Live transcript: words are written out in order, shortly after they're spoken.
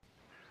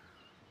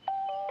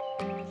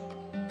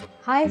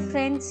Hi,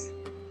 friends.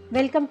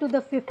 Welcome to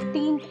the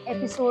 15th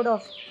episode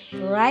of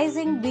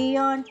Rising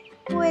Beyond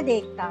with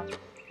Ekta.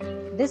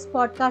 This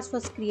podcast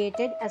was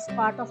created as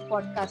part of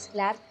Podcast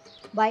Lab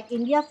by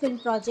India Film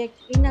Project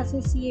in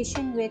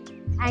association with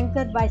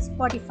Anchor by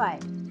Spotify.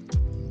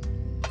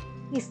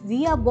 If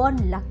we are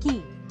born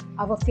lucky,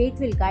 our fate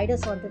will guide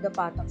us onto the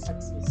path of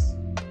success.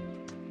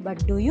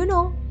 But do you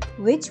know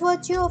which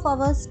virtue of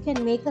ours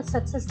can make us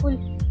successful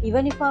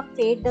even if our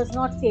fate does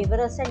not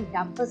favor us and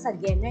dump us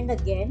again and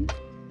again?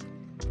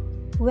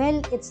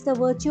 Well, it's the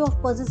virtue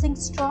of possessing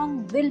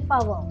strong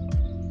willpower.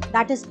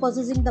 That is,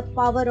 possessing the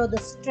power or the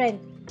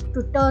strength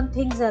to turn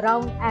things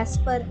around as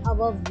per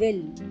our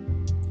will.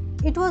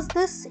 It was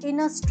this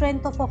inner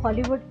strength of a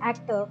Hollywood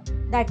actor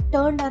that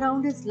turned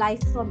around his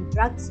life from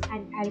drugs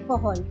and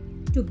alcohol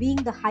to being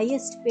the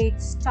highest paid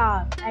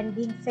star and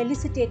being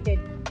felicitated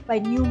by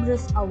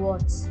numerous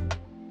awards.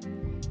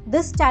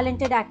 This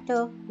talented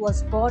actor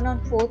was born on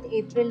 4th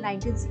April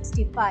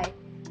 1965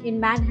 in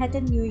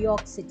Manhattan, New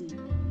York City.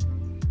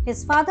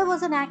 His father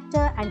was an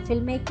actor and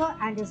filmmaker,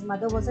 and his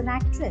mother was an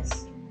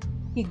actress.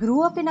 He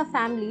grew up in a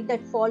family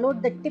that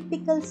followed the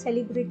typical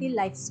celebrity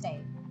lifestyle.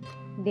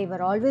 They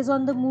were always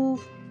on the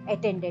move,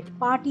 attended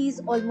parties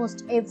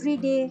almost every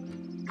day.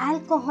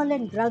 Alcohol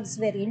and drugs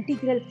were an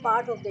integral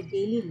part of their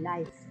daily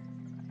life.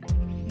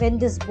 When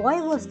this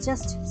boy was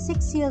just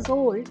 6 years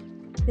old,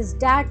 his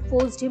dad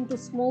forced him to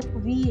smoke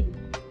weed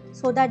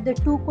so that the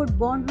two could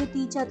bond with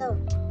each other.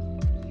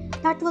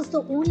 That was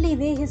the only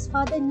way his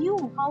father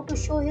knew how to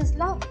show his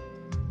love.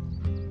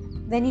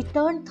 When he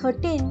turned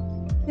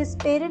 13, his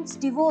parents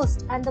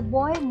divorced and the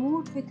boy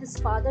moved with his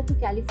father to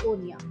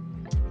California.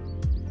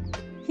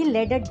 He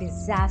led a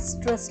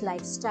disastrous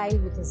lifestyle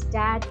with his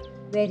dad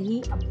where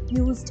he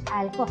abused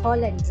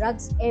alcohol and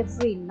drugs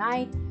every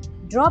night,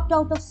 dropped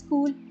out of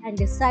school and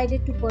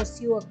decided to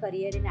pursue a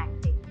career in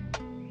acting.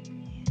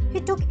 He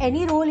took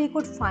any role he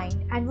could find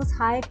and was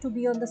hired to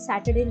be on the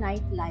Saturday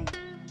Night Live.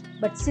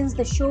 But since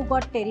the show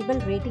got terrible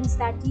ratings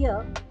that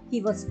year,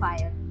 he was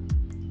fired.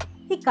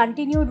 He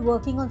continued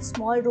working on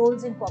small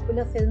roles in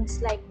popular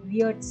films like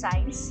Weird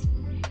Science,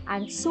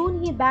 and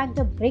soon he bagged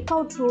a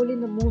breakout role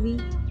in the movie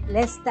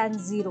Less Than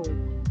Zero,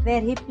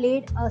 where he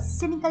played a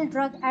cynical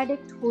drug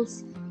addict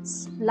whose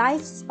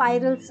life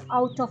spirals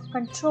out of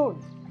control.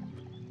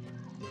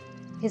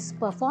 His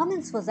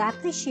performance was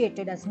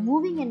appreciated as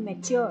moving and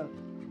mature,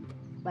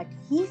 but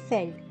he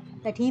felt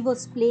that he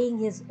was playing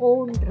his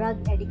own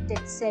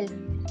drug-addicted self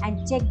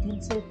and checked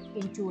himself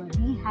into a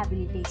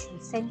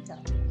rehabilitation center.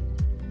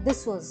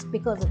 This was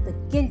because of the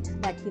guilt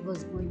that he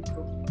was going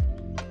through.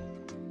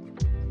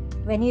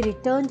 When he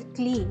returned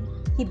clean,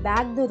 he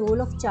bagged the role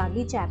of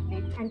Charlie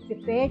Chaplin and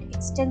prepared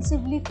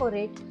extensively for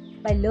it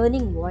by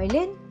learning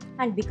violin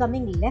and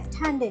becoming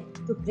left-handed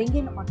to bring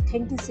in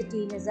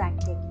authenticity in his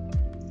acting.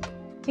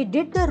 He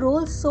did the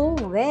role so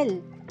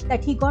well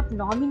that he got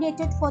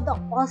nominated for the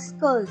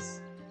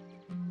Oscars.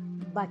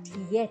 But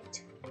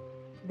yet,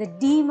 the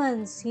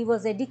demons he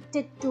was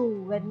addicted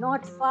to were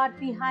not far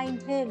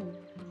behind him.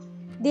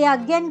 They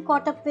again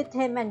caught up with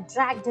him and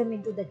dragged him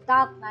into the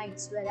dark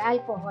nights where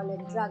alcohol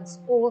and drugs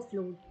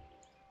overflowed.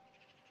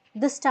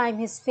 This time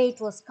his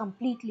fate was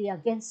completely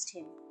against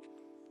him.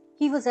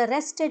 He was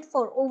arrested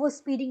for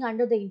overspeeding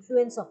under the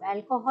influence of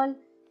alcohol,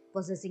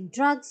 possessing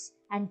drugs,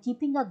 and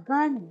keeping a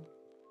gun.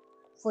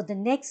 For the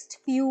next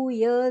few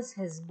years,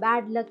 his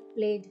bad luck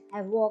played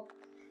havoc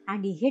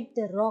and he hit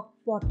the rock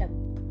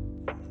bottom.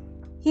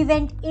 He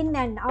went in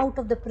and out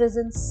of the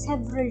prison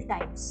several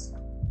times.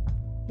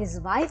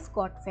 His wife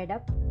got fed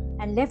up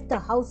and left the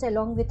house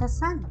along with her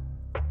son.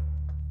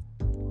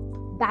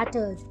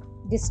 Battered,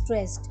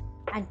 distressed,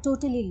 and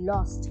totally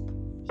lost,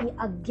 he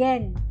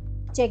again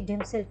checked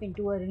himself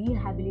into a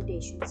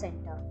rehabilitation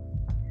center.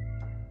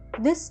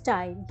 This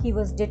time, he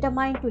was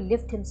determined to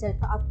lift himself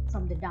up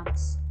from the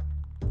dumps,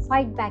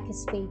 fight back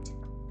his fate,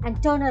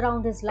 and turn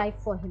around his life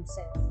for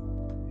himself.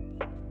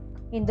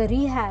 In the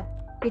rehab,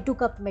 he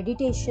took up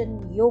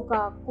meditation,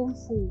 yoga, kung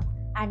fu,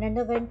 and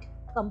underwent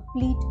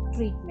complete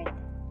treatment.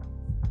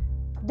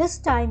 This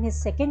time,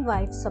 his second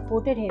wife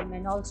supported him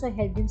and also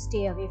helped him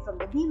stay away from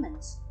the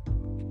demons.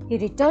 He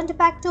returned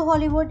back to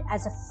Hollywood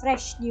as a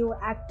fresh new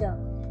actor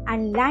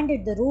and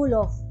landed the role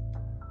of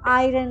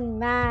Iron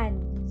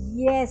Man.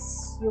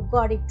 Yes, you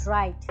got it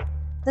right.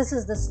 This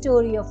is the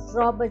story of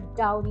Robert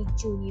Downey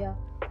Jr.,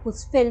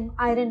 whose film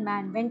Iron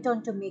Man went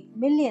on to make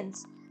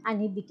millions and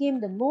he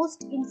became the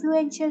most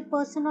influential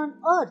person on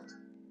earth.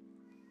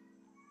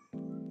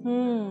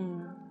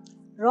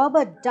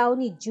 Robert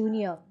Downey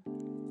Jr.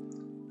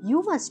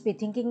 You must be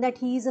thinking that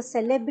he is a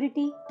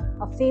celebrity,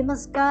 a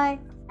famous guy,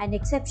 an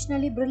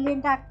exceptionally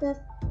brilliant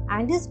actor,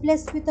 and is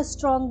blessed with a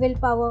strong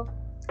willpower.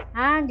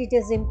 And it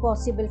is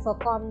impossible for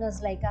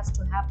commoners like us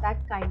to have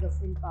that kind of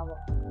willpower,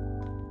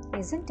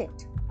 isn't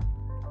it?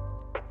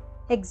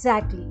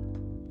 Exactly.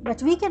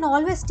 But we can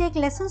always take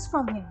lessons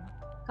from him,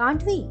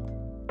 can't we?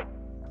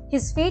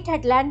 His fate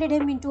had landed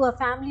him into a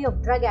family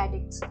of drug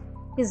addicts.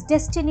 His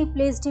destiny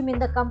placed him in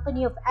the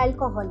company of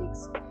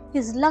alcoholics.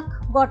 His luck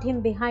got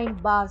him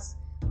behind bars.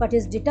 but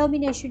his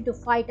determination to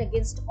fight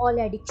against all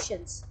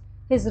addictions,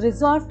 his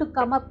resolve to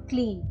come up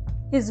clean,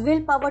 his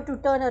willpower to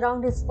turn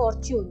around his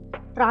fortune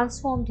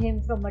transformed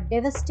him from a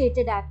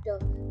devastated actor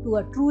to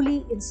a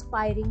truly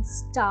inspiring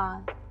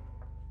star.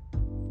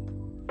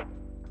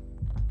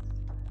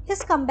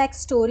 His comeback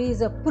story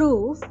is a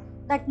proof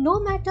that no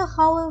matter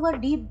however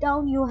deep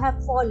down you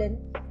have fallen,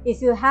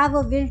 if you have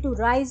a will to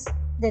rise,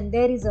 then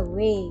there is a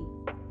way.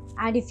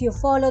 And if you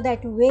follow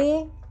that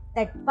way,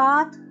 that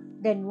path,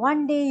 then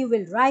one day you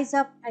will rise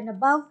up and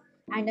above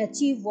and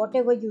achieve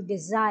whatever you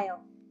desire.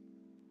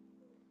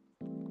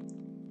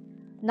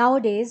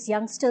 Nowadays,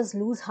 youngsters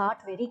lose heart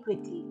very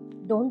quickly,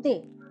 don't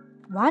they?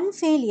 One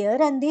failure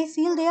and they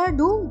feel they are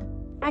doomed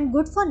and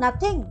good for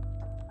nothing.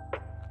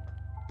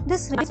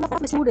 This reminds me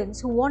of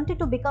students who wanted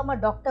to become a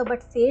doctor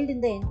but failed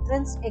in the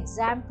entrance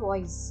exam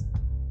twice.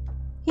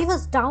 He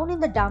was down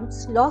in the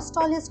dumps, lost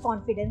all his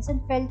confidence,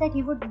 and felt that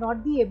he would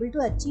not be able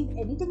to achieve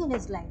anything in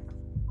his life.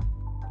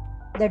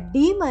 The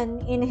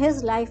demon in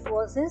his life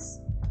was his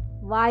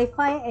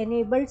Wi-Fi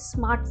enabled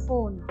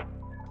smartphone.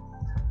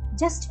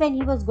 Just when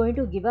he was going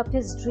to give up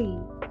his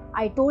dream,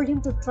 I told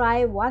him to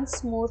try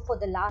once more for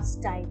the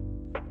last time.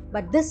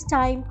 But this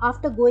time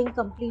after going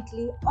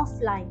completely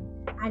offline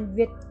and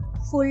with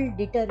full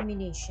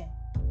determination.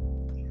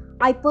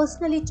 I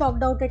personally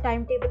chalked out a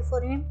timetable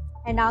for him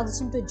and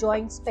asked him to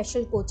join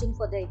special coaching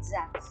for the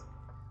exams.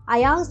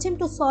 I asked him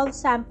to solve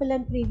sample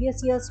and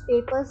previous year's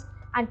papers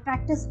and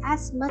practice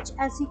as much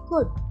as he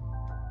could.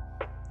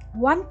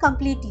 One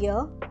complete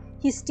year,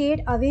 he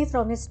stayed away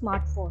from his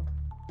smartphone.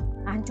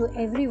 And to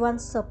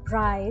everyone's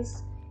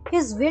surprise,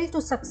 his will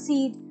to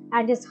succeed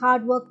and his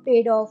hard work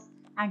paid off,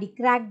 and he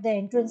cracked the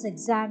entrance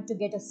exam to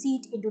get a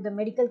seat into the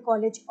medical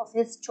college of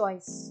his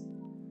choice.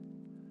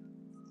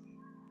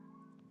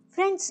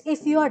 Friends,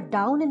 if you are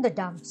down in the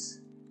dumps,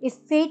 if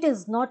fate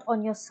is not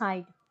on your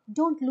side,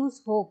 don't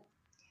lose hope.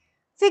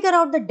 Figure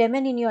out the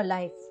demon in your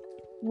life.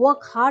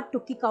 Work hard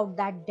to kick out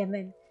that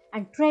demon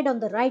and tread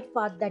on the right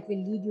path that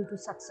will lead you to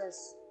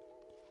success.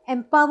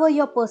 Empower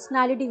your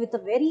personality with a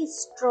very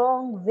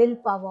strong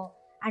willpower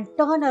and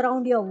turn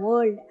around your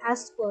world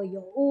as per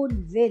your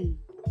own will.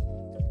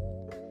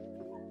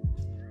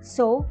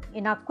 So,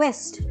 in our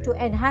quest to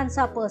enhance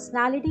our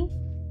personality,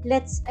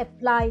 let's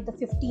apply the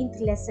 15th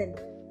lesson.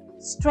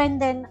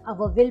 Strengthen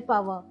our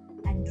willpower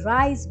and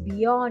rise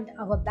beyond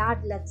our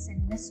bad lucks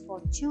and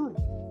misfortune.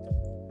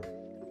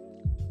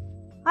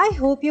 I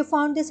hope you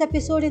found this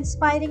episode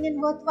inspiring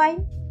and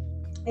worthwhile.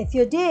 If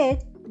you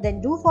did, then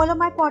do follow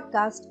my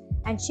podcast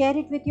and share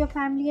it with your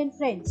family and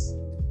friends.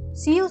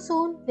 See you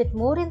soon with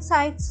more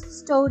insights,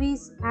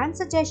 stories, and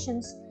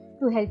suggestions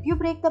to help you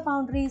break the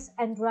boundaries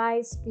and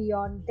rise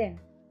beyond them.